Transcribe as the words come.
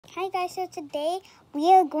Hi guys, so today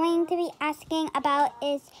we are going to be asking about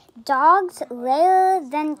is dogs littler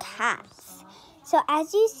than cats. So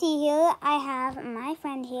as you see here, I have my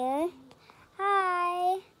friend here.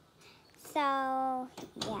 Hi. So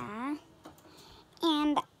yeah.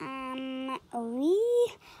 And we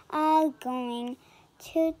are going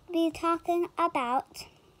to be talking about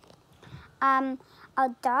are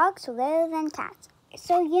dogs littler than cats.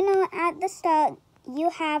 So at the start you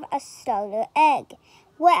have a starter egg.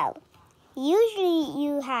 Well, usually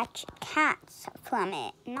you hatch cats from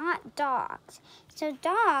it, not dogs. So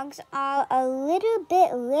dogs are a little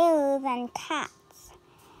bit littler than cats.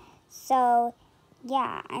 So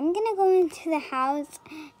yeah, I'm gonna go into the house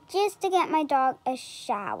just to get my dog a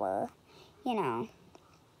shower,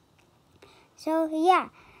 So yeah,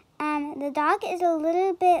 the dog is a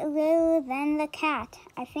little bit littler than the cat.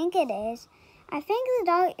 I think it is. I think the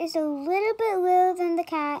dog is a little bit littler than the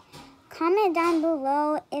cat. Comment down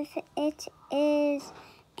below if it is.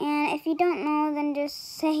 And if you don't know, then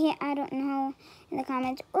just say I don't know in the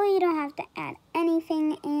comments. Or you don't have to add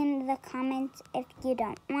anything in the comments if you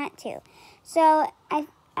don't want to. So I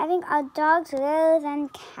think our dog's littler than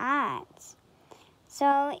cats. So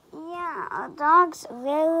yeah, our dog's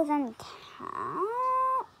littler than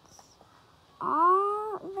cats.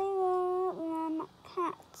 Are they littler than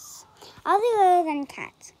cats? Are they littler than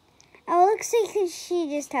cats? Oh, it looks like she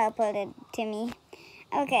just teleported to me.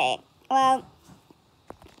 Okay, well,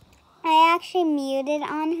 I actually muted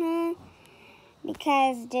on her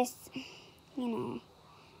because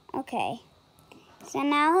Okay. So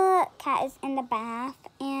now her cat is in the bath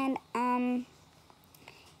and,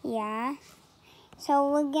 yeah. So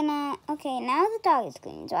we're gonna, okay, now the dog is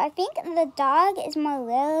clean. So I think the dog is more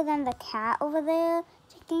littler than the cat over there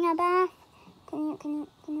taking a bath. Can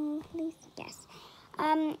you please? Yes.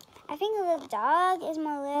 I think the dog is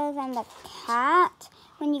more littler than the cat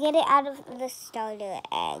when you get it out of the starter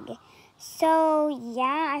egg. So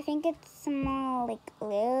yeah, I think it's more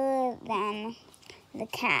littler than the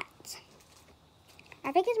cat.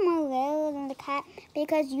 I think it's more littler than the cat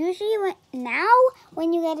because usually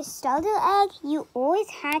when you get a starter egg, you always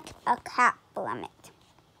hatch a cat from it.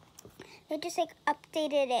 They just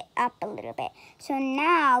updated it up a little bit. So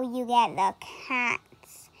now you get the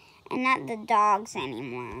cats and not the dogs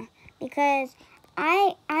anymore. Because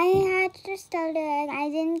I hatched a starter egg. I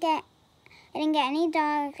didn't get any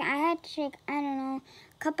dogs. I hatched a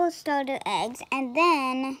couple starter eggs, and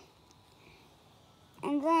then I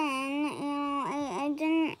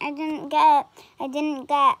didn't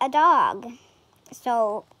get a dog.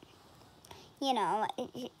 So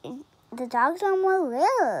the dogs are more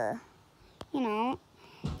littler.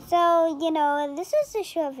 So, this was a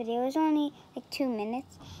short video. It was only 2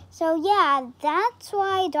 minutes. So, yeah, that's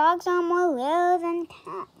why dogs are more littler than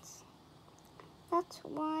cats. That's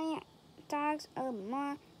why dogs are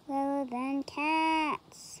more littler than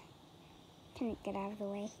cats. Can we get out of the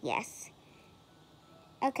way? Yes.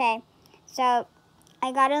 Okay, so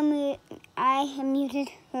I muted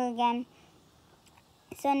her again.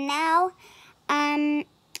 So now, I'm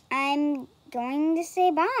going to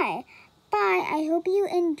say bye. Bye. I hope you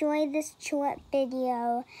enjoyed this short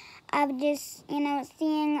video of just,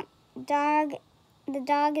 seeing the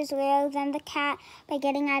dog is littler than the cat by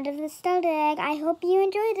getting out of the starter egg. I hope you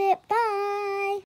enjoyed it. Bye.